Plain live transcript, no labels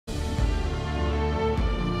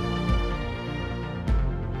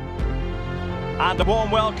And a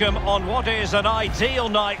warm welcome on what is an ideal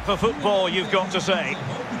night for football, you've got to say.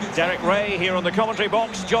 Derek Ray here on the commentary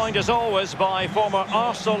box, joined as always by former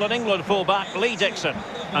Arsenal and England fullback Lee Dixon.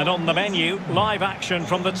 And on the menu, live action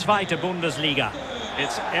from the Zweite Bundesliga.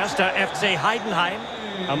 It's 1. FC Heidenheim,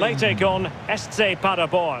 and they take on SC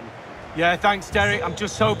Paderborn. Yeah, thanks, Derek. I'm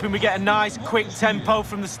just hoping we get a nice, quick tempo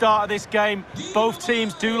from the start of this game. Both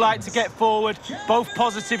teams do like to get forward, both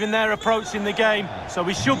positive in their approach in the game, so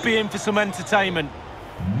we should be in for some entertainment.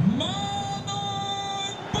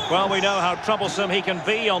 Well, we know how troublesome he can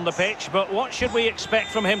be on the pitch, but what should we expect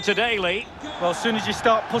from him today, Lee? Well, as soon as you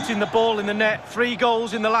start putting the ball in the net, 3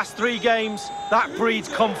 goals in the last 3 games, that breeds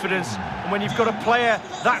confidence. And when you've got a player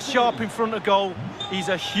that sharp in front of goal, he's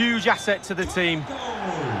a huge asset to the team.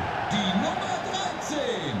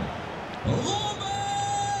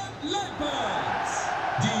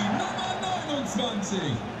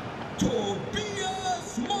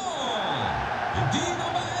 Tobias Moll, die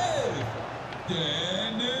Nummer 11,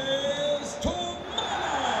 Dennis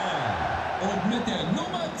Tomala und mit der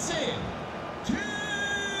Nummer 10, Tim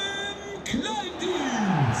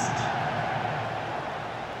Kleindienst.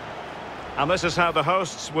 And this is how the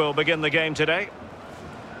hosts will begin the game today.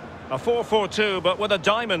 A 4-4-2, but with a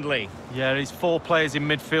diamond, Lee. Yeah, he's 4 players in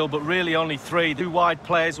midfield, but really only 3. The 2 wide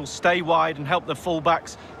players will stay wide and help the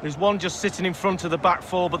full-backs. There's one just sitting in front of the back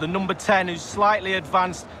 4, but the number 10, who's slightly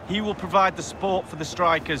advanced, he will provide the support for the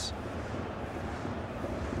strikers.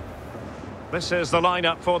 This is the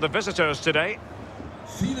lineup for the visitors today.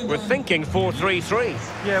 We're thinking 4-3-3.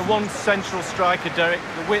 Yeah, 1 central striker, Derek.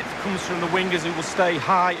 The width comes from the wingers who will stay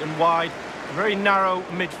high and wide. A very narrow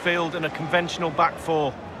midfield and a conventional back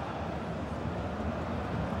 4.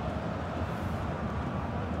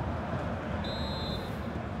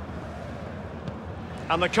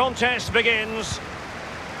 And the contest begins.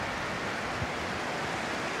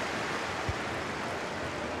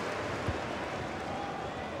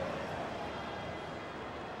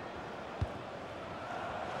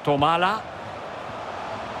 Tomala.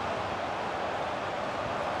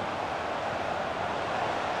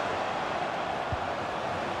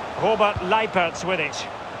 Robert Leipert's with it.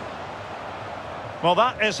 Well,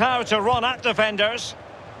 that is how to run at defenders.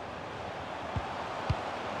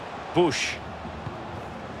 Bush.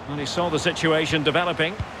 And he saw the situation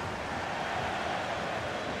developing.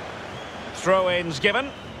 Throw-ins given.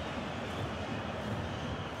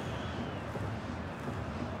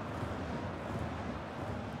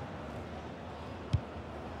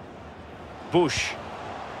 Bush.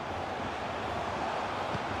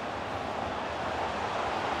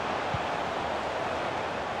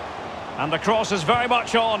 And the cross is very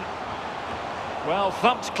much on. Well,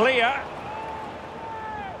 thumped clear.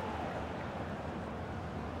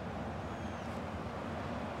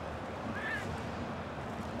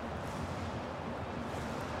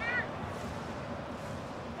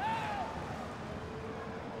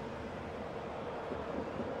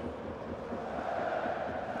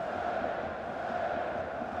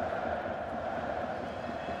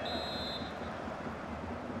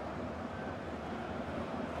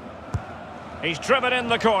 He's driven in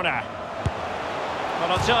the corner.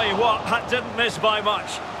 But I'll tell you what, that didn't miss by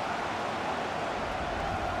much.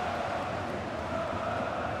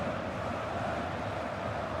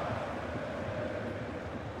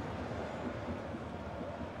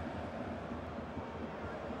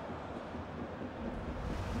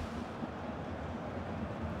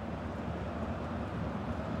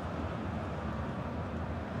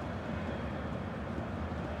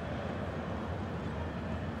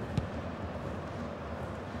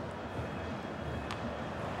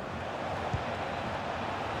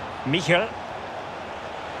 Michel.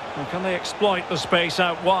 And can they exploit the space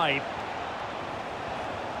out wide?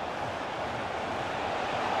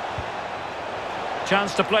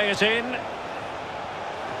 Chance to play it in.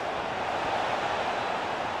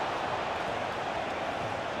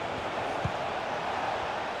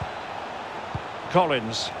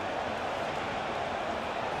 Collins.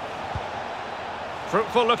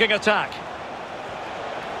 Fruitful looking attack.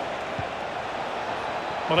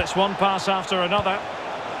 Well, it's one pass after another.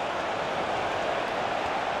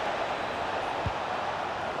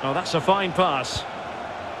 Oh, that's a fine pass.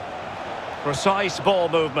 Precise ball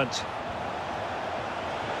movement.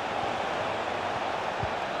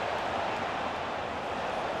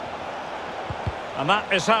 And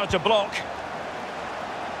that is how to block.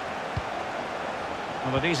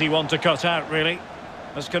 Well, an easy one to cut out, really.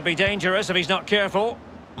 This could be dangerous if he's not careful.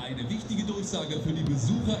 Eine wichtige Durchsage für die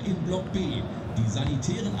Besucher in Block B. Die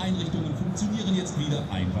sanitären Einrichtungen funktionieren jetzt wieder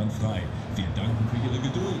einwandfrei. Wir danken für Ihre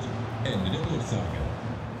Geduld. Ende der Durchsage.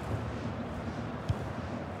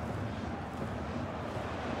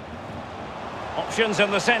 options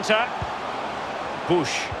in the centre.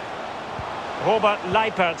 Bush. Robert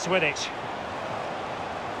Leipert's with it.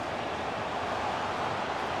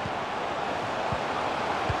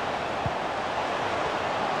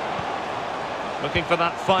 Looking for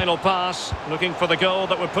that final pass, looking for the goal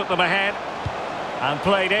that would put them ahead. And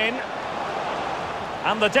played in.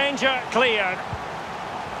 And the danger cleared.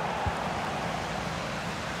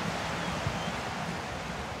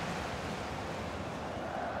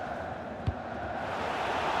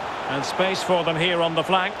 And space for them here on the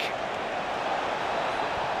flank.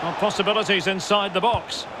 Well, possibilities inside the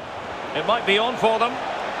box. It might be on for them.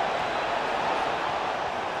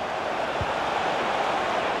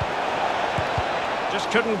 Just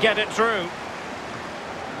couldn't get it through.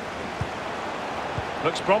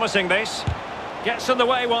 Looks promising, this. Gets in the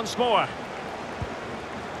way once more.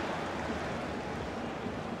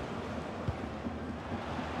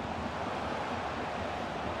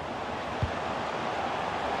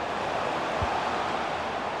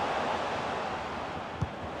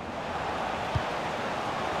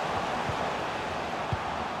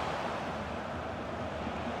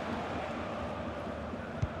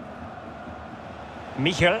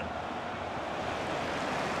 Michel.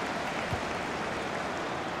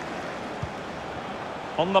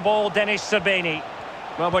 On the ball, Dennis Sabeni.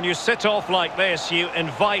 Well, when you sit off like this, you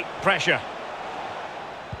invite pressure.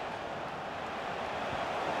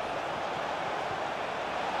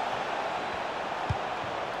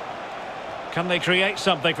 Can they create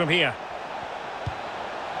something from here?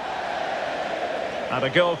 And a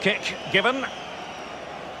goal kick given.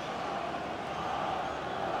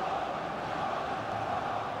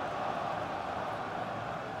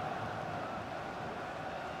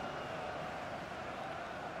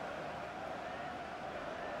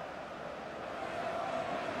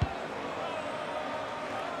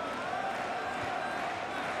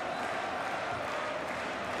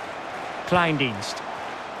 Kleindienst.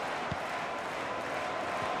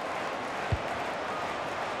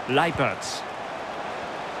 Leipert's.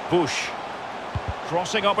 Bush.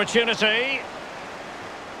 Crossing opportunity.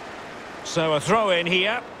 So a throw in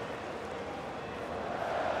here.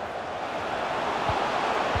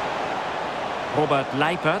 Robert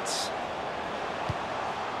Leipert's.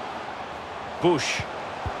 Bush.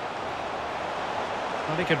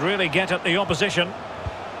 Well, he could really get at the opposition.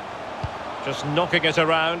 Just knocking it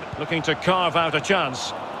around, looking to carve out a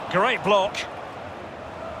chance. Great block.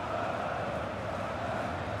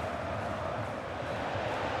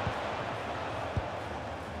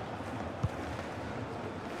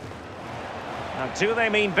 Now, do they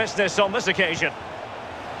mean business on this occasion?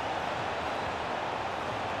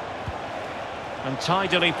 And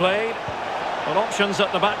tidily played. Well, options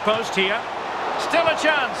at the back post here. Still a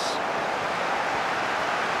chance.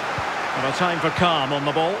 And a time for calm on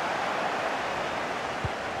the ball.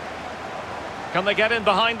 Can they get in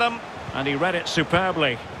behind them? And he read it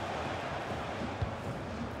superbly.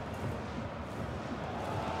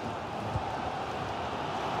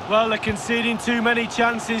 Well, they're conceding too many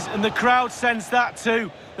chances, and the crowd sense that too.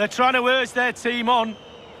 They're trying to urge their team on.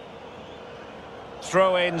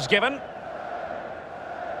 Throw-ins given.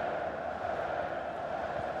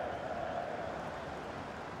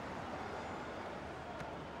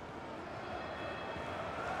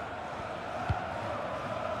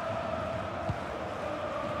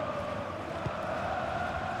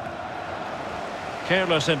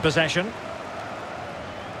 Careless in possession.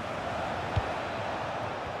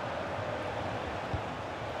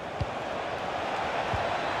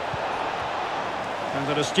 And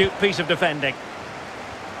an astute piece of defending.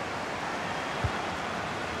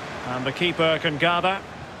 And the keeper can gather.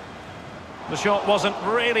 The shot wasn't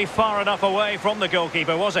really far enough away from the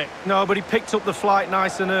goalkeeper, was it? No, but he picked up the flight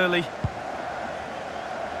nice and early.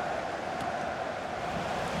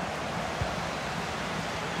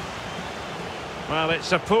 Well,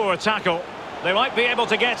 it's a poor tackle. They might be able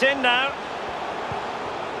to get in now.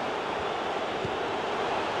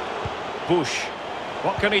 Bush.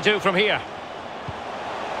 What can he do from here?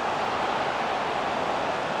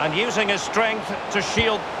 And using his strength to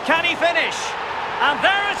shield. Can he finish? And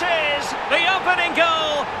there it is, the opening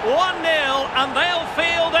goal, 1-0, and they'll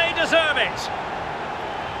feel they deserve it.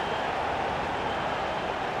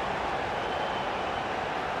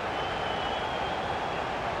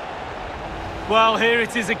 Well, here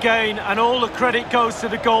it is again, and all the credit goes to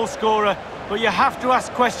the goal scorer. But you have to ask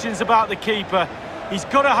questions about the keeper. He's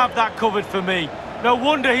got to have that covered for me. No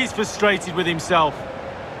wonder he's frustrated with himself.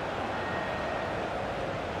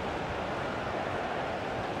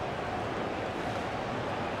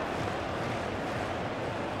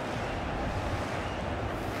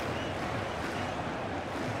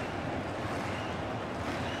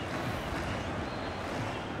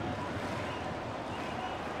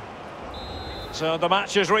 So the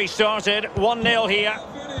match has restarted. 1-0 here.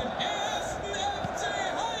 Für den ersten FC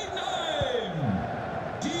Heidenheim,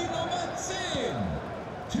 die Nummer 10,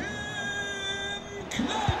 Tim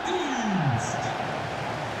Kleindienst.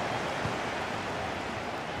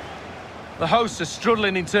 The hosts are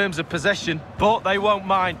struggling in terms of possession, but they won't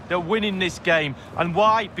mind. They're winning this game. And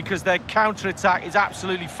why? Because their counter-attack is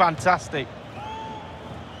absolutely fantastic.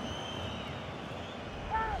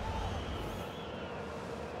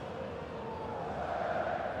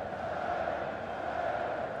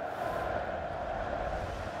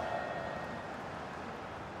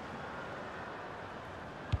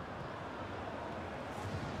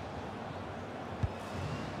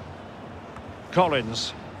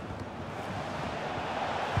 Collins.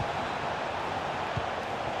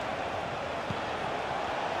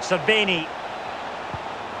 Sabini.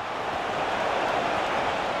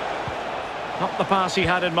 Not the pass he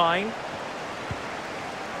had in mind.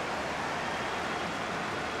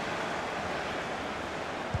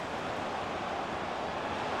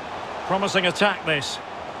 Promising attack this.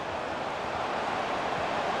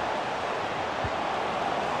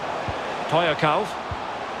 Toyakov.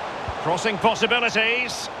 Crossing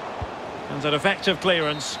possibilities. And an effective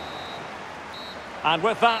clearance. And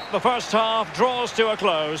with that, the first half draws to a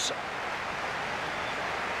close.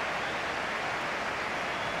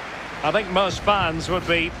 I think most fans would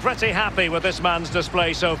be pretty happy with this man's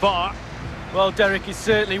display so far. Well, Derek, it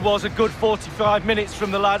certainly was a good 45 minutes from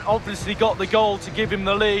the lad. Obviously got the goal to give him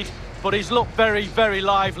the lead, but he's looked very, very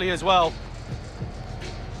lively as well.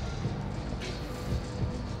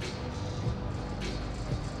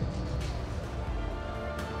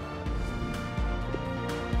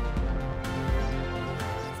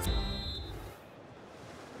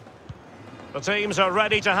 The teams are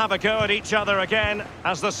ready to have a go at each other again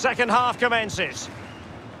as the second half commences.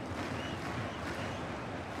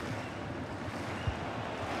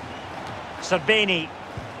 Sabini.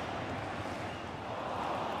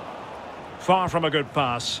 Far from a good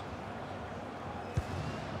pass.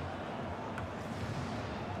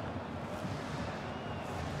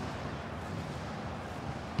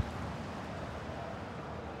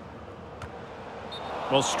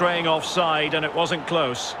 Well, straying offside, and it wasn't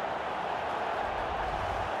close.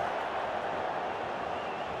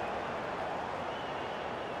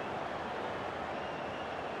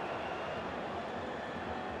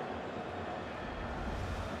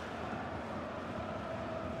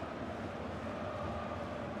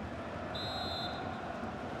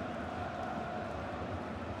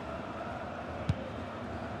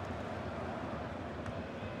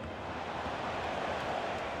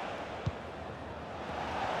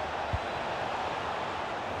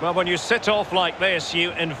 Well, when you sit off like this, you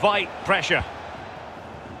invite pressure.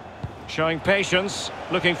 Showing patience,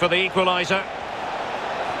 looking for the equaliser.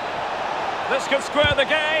 This could square the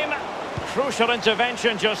game. Crucial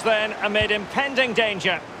intervention just then amid impending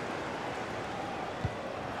danger.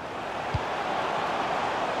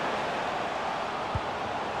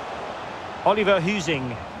 Oliver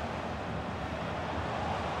Husing.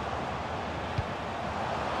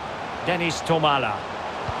 Dennis Tomala.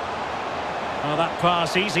 Oh, that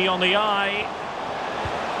pass easy on the eye.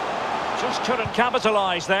 Just couldn't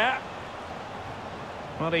capitalise there.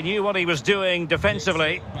 Well, he knew what he was doing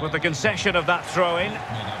defensively with the concession of that throw-in.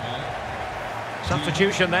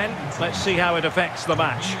 Substitution then. Let's see how it affects the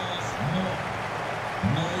match.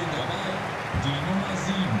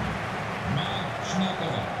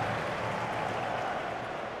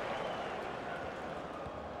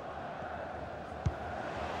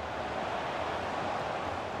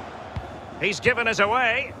 He's given us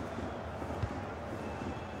away.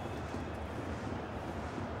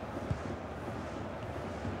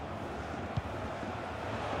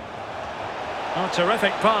 Oh,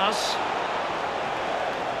 terrific pass.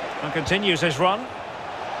 And continues his run.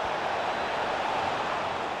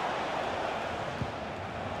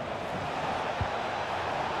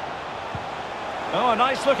 Oh, a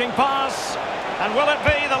nice looking pass. And will it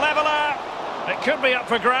be the leveller? It could be up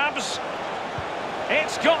for grabs.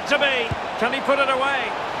 It's got to be. Can he put it away?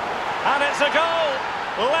 And it's a goal.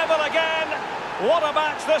 Level again. What a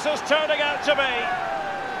match this is turning out to be.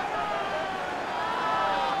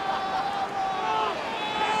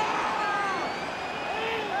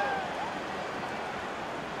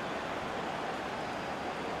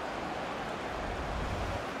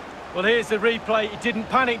 Well, here's the replay. He didn't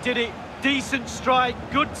panic, did he? Decent strike,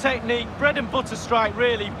 good technique, bread and butter strike,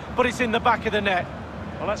 really, but it's in the back of the net.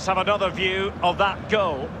 Well, let's have another view of that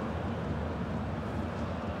goal.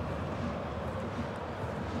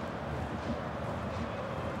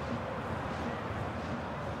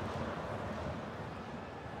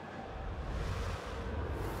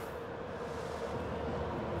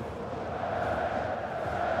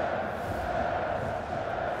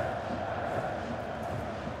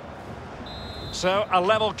 So, a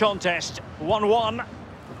level contest, 1-1.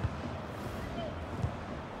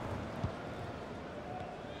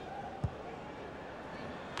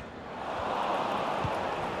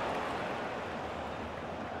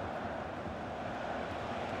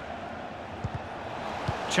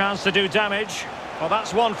 Chance to do damage. Well,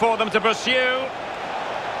 that's one for them to pursue.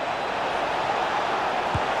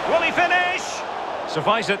 Will he finish?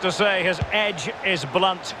 Suffice it to say, his edge is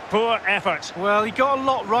blunt. Poor effort. Well, he got a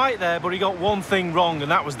lot right there, but he got one thing wrong, and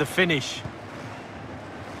that was the finish.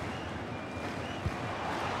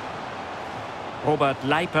 Robert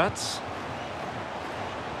Leipertz.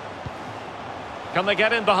 Can they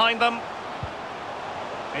get in behind them?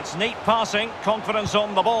 It's neat passing, confidence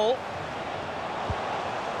on the ball.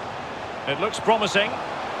 It looks promising.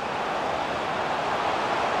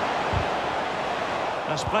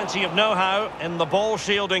 There's plenty of know-how in the ball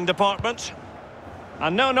shielding department.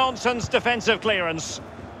 And no-nonsense defensive clearance.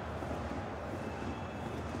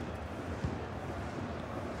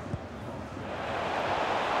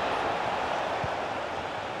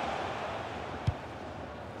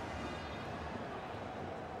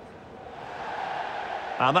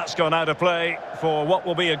 And that's gone out of play for what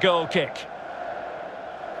will be a goal kick.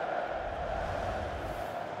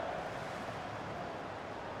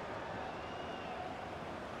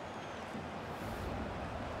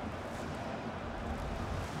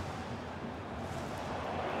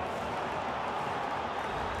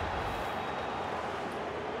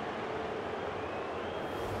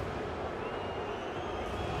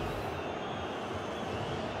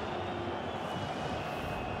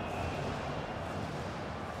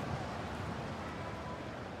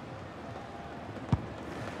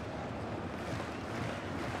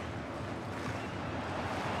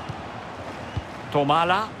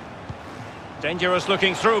 Tomala. Dangerous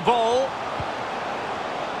looking through ball.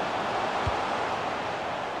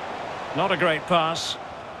 Not a great pass.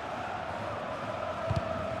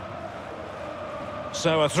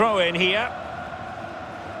 So a throw in here.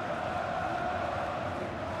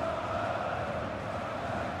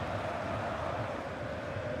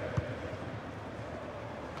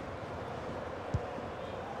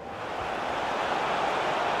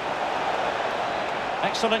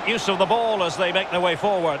 Excellent use of the ball as they make their way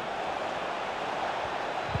forward.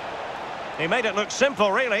 He made it look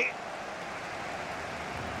simple, really.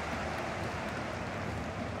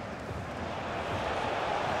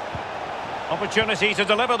 Opportunity to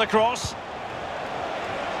deliver the cross.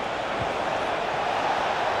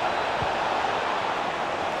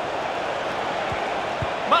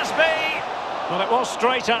 Must be! Well, it was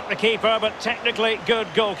straight at the keeper, but technically good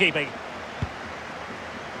goalkeeping.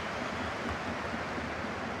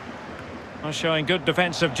 Well, showing good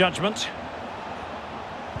defensive judgment.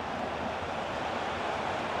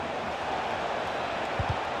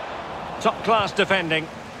 Top-class defending.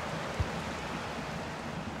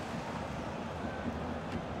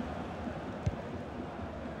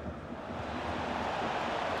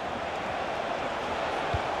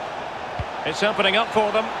 It's opening up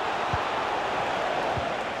for them.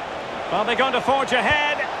 Are they going to forge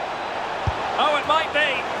ahead? Oh, it might be.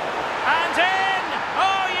 And in!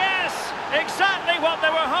 Oh, yes! Exactly what they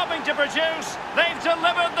were hoping to produce. They've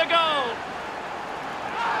delivered the goal.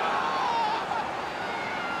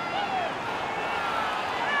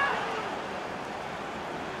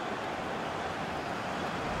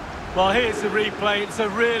 Well, here's the replay. It's a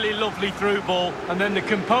really lovely through ball. And then the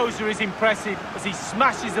composure is impressive as he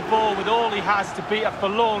smashes the ball with all he has to beat a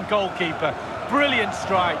forlorn goalkeeper. Brilliant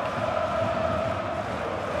strike.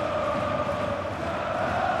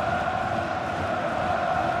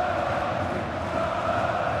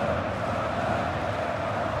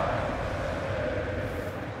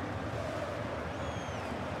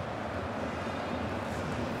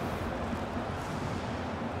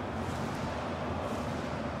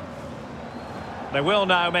 They will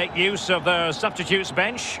now make use of their substitutes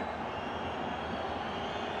bench.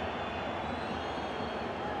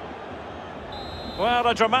 Well,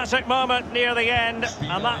 a dramatic moment near the end,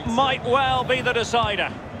 and that might well be the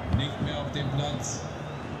decider. Nicht mehr auf dem Platz.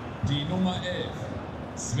 Die Nummer 11,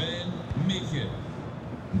 Sven Michel.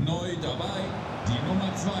 Neu dabei, die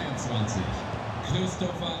Nummer 22,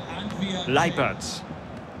 Christopher Antwier. Leipertz.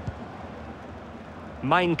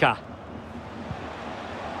 Mainka.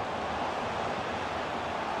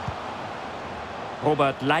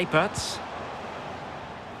 Robert Leipertz.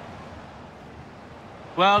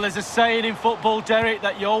 Well, there's a saying in football, Derek,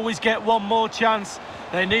 that you always get one more chance.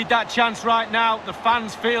 They need that chance right now. The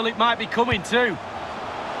fans feel it might be coming too.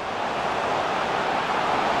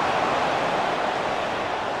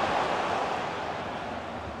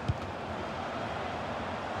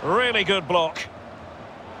 Really good block.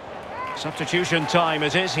 Substitution time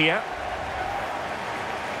it is here.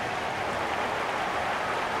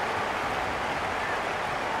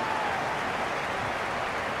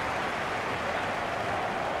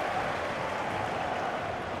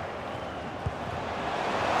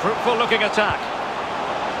 Fruitful looking attack.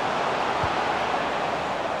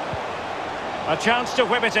 A chance to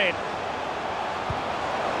whip it in.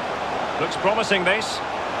 Looks promising, this.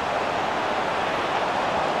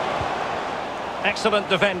 Excellent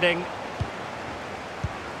defending.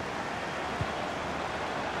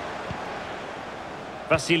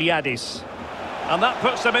 Vasiliadis. And that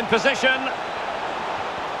puts them in position.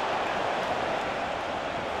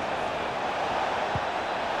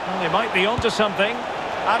 Well, they might be onto something.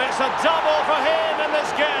 And it's a double for him in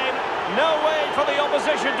this game. No way for the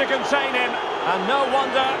opposition to contain him. And no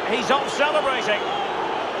wonder he's off celebrating.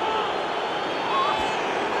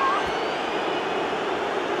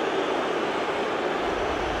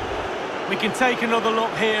 We can take another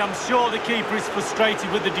look here. I'm sure the keeper is frustrated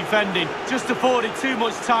with the defending. Just afforded too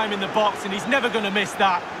much time in the box, and he's never going to miss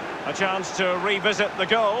that. A chance to revisit the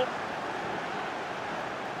goal.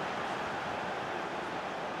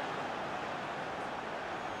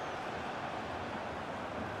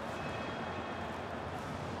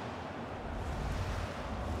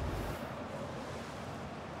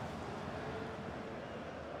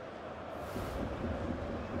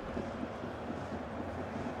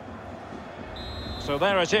 So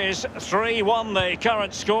there it is, 3-1 the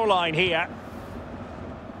current scoreline here.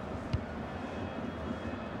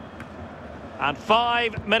 And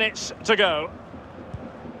 5 minutes to go.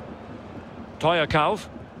 Teuerkauf.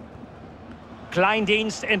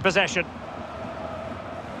 Kleindienst in possession.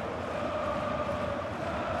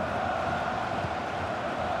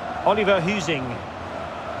 Oliver Husing.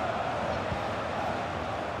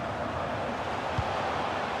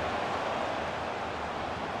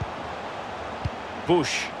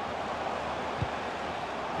 Bush.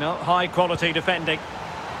 No, high quality defending.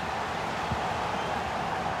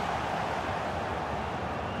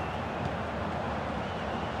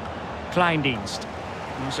 Kleindienst.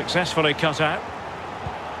 Successfully cut out.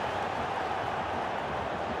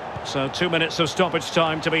 So 2 minutes of stoppage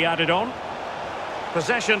time to be added on.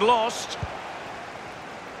 Possession lost.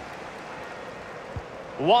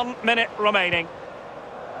 1 minute remaining.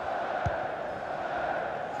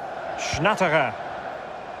 Schnatterer.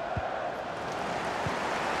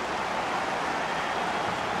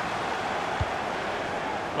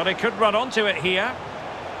 Well, he could run onto it here.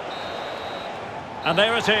 And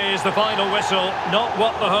there it is, the final whistle. Not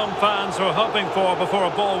what the home fans were hoping for before a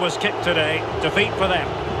ball was kicked today. Defeat for them.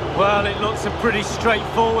 Well, it looks a pretty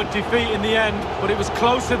straightforward defeat in the end, but it was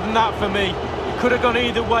closer than that for me. It could have gone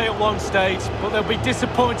either way at one stage, but they'll be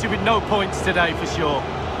disappointed with no points today for sure.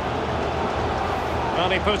 Well,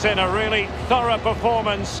 he put in a really thorough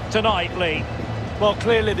performance tonight, Lee. Well,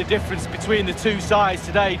 clearly the difference between the two sides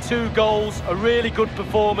today. 2 goals, a really good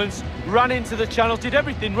performance, ran into the channels, did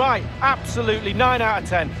everything right. Absolutely, 9 out of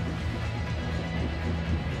 10.